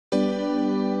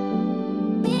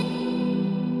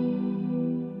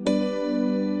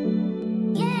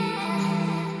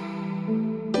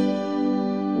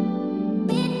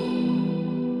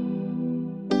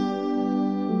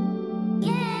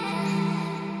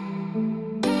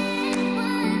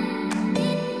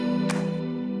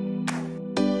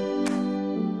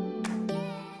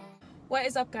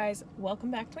is up, guys? Welcome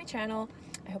back to my channel.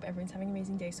 I hope everyone's having an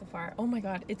amazing day so far. Oh my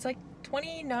god, it's like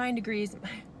 29 degrees.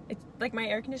 It's like my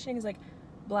air conditioning is like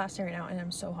blasting right now and I'm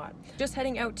so hot. Just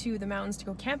heading out to the mountains to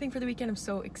go camping for the weekend. I'm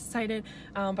so excited,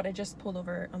 but I just pulled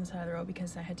over on the side of the road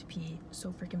because I had to pee so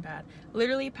freaking bad.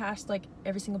 Literally passed like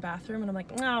every single bathroom and I'm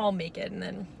like, no, I'll make it. And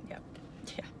then yeah,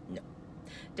 no,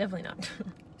 definitely not.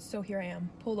 So here I am,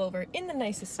 pulled over in the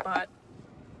nicest spot.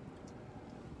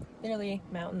 Literally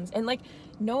mountains, and like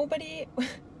nobody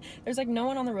there's like no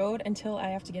one on the road until I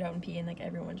have to get out and pee, and like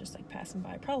everyone just like passing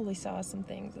by probably saw some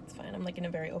things. That's fine, I'm like in a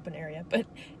very open area. But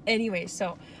anyway,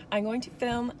 so I'm going to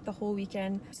film the whole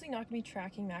weekend. Obviously not gonna be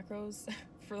tracking macros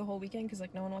for the whole weekend because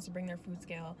like no one wants to bring their food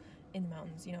scale in the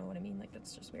mountains, you know what I mean? Like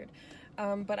that's just weird.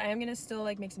 But I am gonna still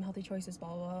like make some healthy choices,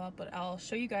 blah blah blah, but I'll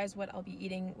show you guys what I'll be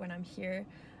eating when I'm here.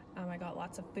 I got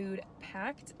lots of food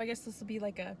packed. I guess this will be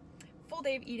like a full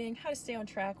day of eating, how to stay on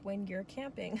track when you're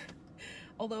camping.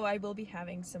 Although I will be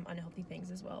having some unhealthy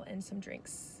things as well and some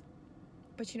drinks.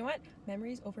 But you know what?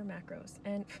 Memories over macros.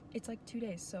 And it's like 2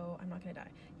 days, so I'm not gonna die.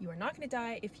 You are not gonna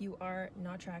die if you are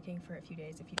not tracking for a few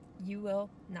days. If you will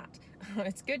not.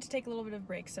 It's good to take a little bit of a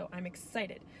break, so I'm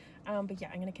excited. But yeah,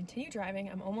 I'm gonna continue driving.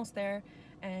 I'm almost there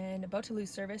and about to lose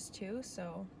service too,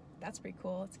 so that's pretty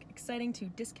cool. It's exciting to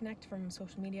disconnect from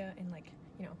social media and like,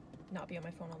 you know, not be on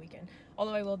my phone all weekend.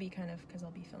 Although I will be kind of, because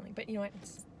I'll be filming. But you know what?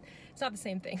 It's not the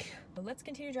same thing. But let's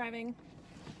continue driving.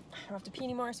 I don't have to pee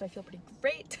anymore, so I feel pretty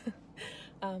great.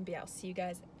 But yeah, I'll see you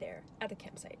guys there at the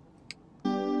campsite.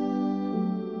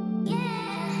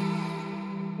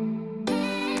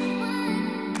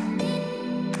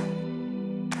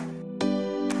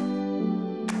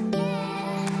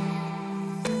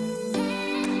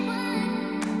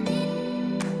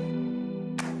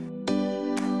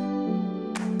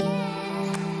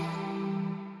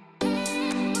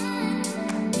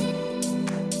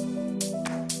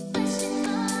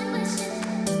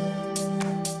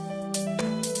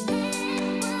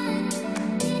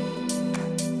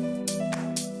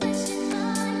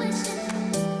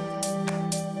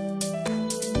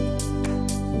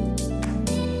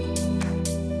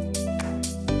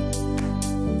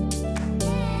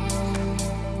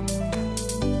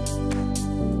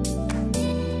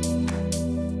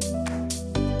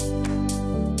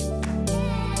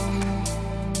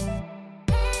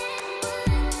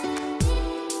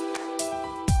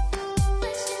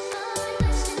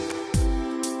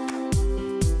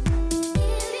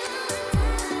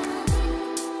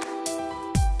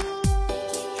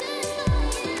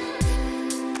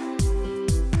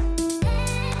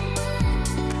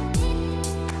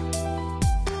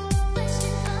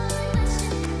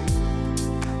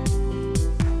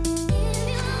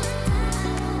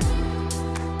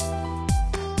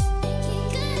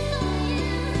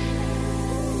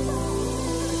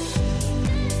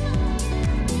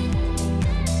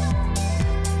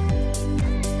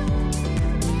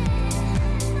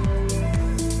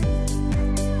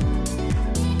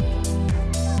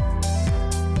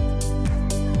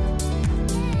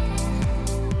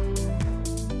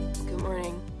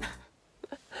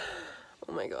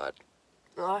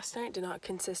 Last night did not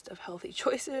consist of healthy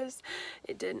choices.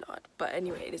 It did not. But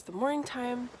anyway, it is the morning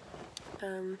time.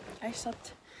 I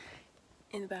slept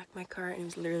in the back of my car and it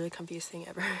was literally the comfiest thing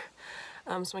ever.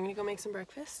 So I'm gonna go make some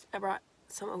breakfast. I brought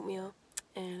some oatmeal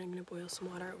and I'm gonna boil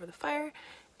some water over the fire.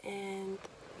 And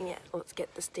yeah, let's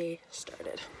get this day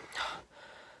started.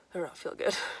 I do not feel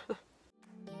good.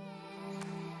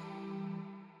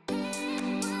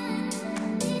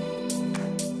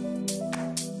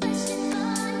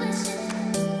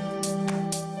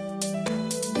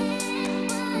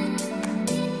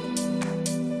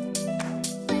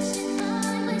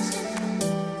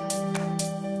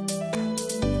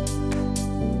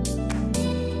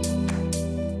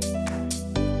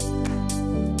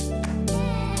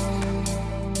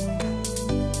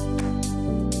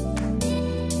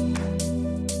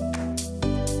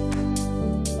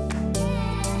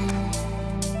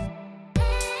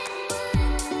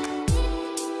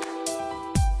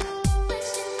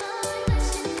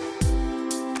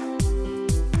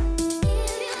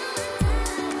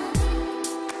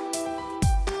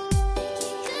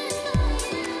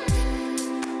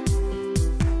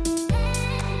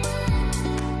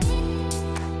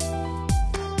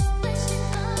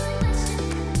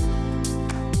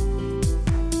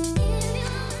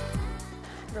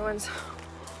 Everyone's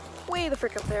way the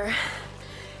frick up there.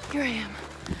 Here I am,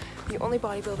 the only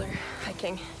bodybuilder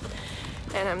hiking,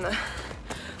 and I'm the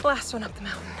last one up the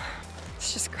mountain.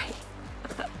 It's just great.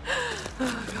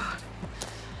 Oh god.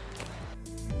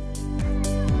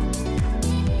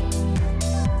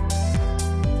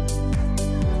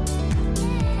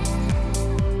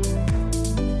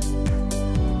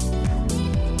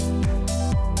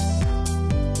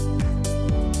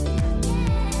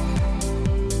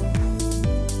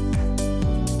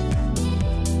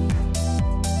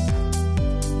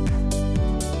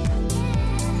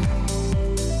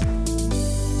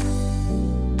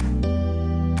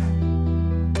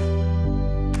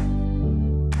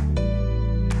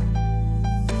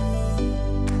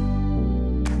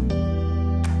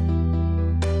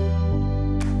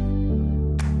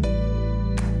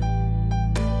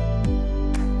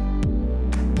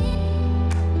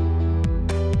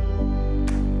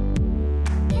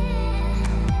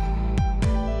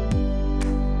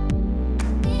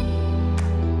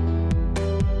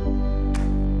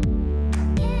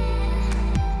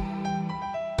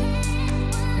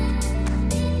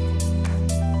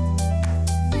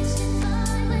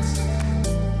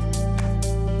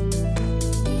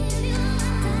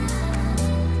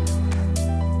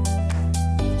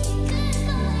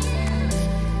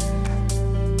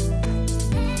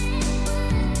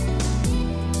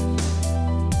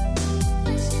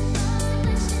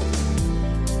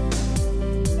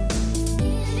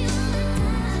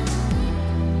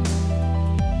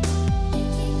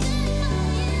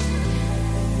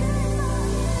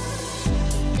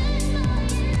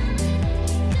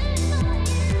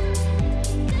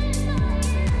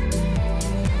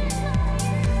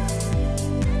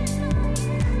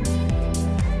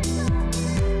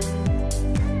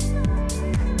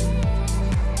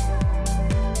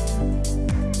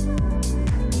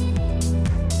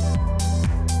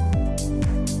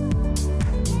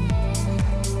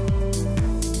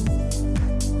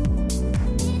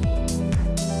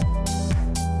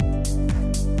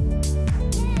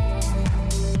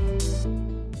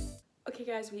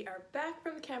 guys, we are back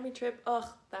from the camping trip. Ugh,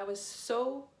 that was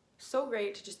so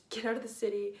great to just get out of the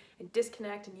city and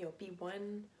disconnect and, you know, be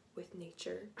one with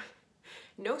nature.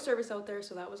 No service out there,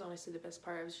 so that was honestly the best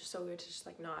part. It was just so good to just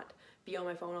like not be on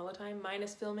my phone all the time,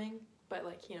 minus filming, but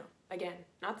like, you know, again,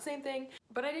 not the same thing.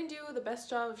 But I didn't do the best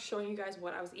job of showing you guys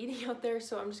what I was eating out there,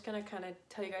 so I'm just gonna kind of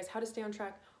tell you guys how to stay on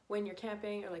track when you're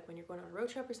camping or like when you're going on a road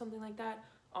trip or something like that.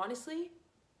 Honestly,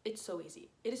 it's so easy.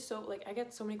 It is so, like, I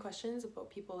get so many questions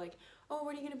about people like, oh,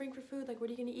 what are you gonna bring for food? Like, what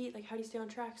are you gonna eat? Like, how do you stay on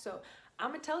track? So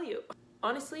I'm gonna tell you,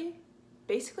 honestly,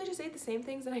 basically just ate the same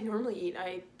things that I normally eat.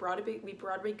 We brought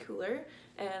a big cooler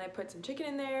and I put some chicken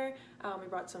in there. We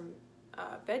brought some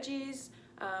veggies,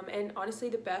 and honestly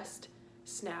the best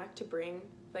snack to bring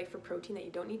like for protein that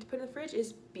you don't need to put in the fridge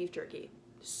is beef jerky.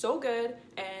 So good,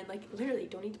 and like literally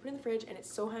don't need to put it in the fridge, and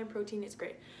it's so high in protein, it's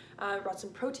great. I brought some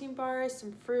protein bars,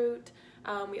 some fruit.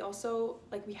 We also,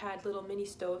 like, we had little mini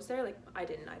stoves there. Like, I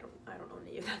don't own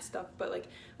any of that stuff, but like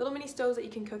little mini stoves that you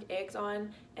can cook eggs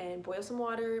on and boil some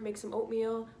water, make some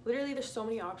oatmeal. Literally there's so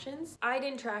many options. I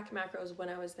didn't track macros when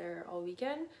I was there all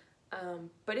weekend,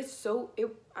 but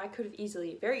I could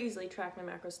have very easily tracked my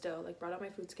macros still, like brought out my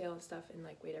food scale and stuff and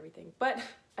like weighed everything, but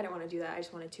I didn't want to do that. I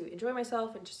just wanted to enjoy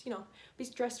myself and just, you know, be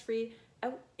stress-free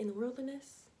out in the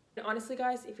wilderness. And honestly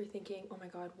guys, if you're thinking, oh my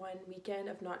god, one weekend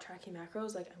of not tracking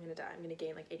macros, like I'm gonna die, I'm gonna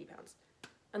gain like 80 pounds.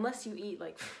 Unless you eat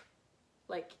like,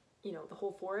 you know, the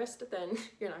whole forest, then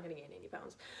you're not gonna gain 80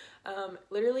 pounds.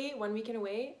 Literally 1 weekend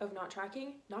away of not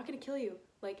tracking, not gonna kill you.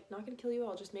 Like, not gonna kill you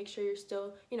all. Just make sure you're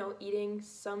still, you know, eating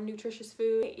some nutritious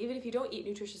food. Even if you don't eat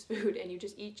nutritious food and you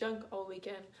just eat junk all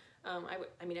weekend,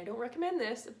 I mean, I don't recommend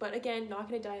this, but again, not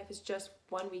gonna die if it's just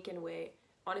 1 weekend away.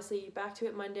 Honestly, you're back to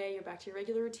it Monday, you're back to your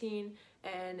regular routine,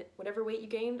 and whatever weight you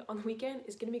gained on the weekend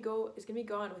is gonna be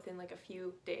gone within like a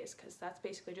few days, because that's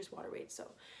basically just water weight. So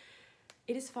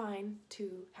it is fine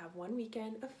to have 1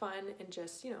 weekend of fun and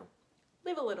just, you know,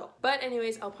 live a little. But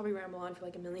anyways, I'll probably ramble on for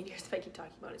like a million years if I keep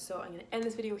talking about it. So I'm gonna end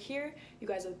this video here. You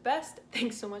guys are the best.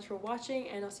 Thanks so much for watching,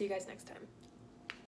 and I'll see you guys next time.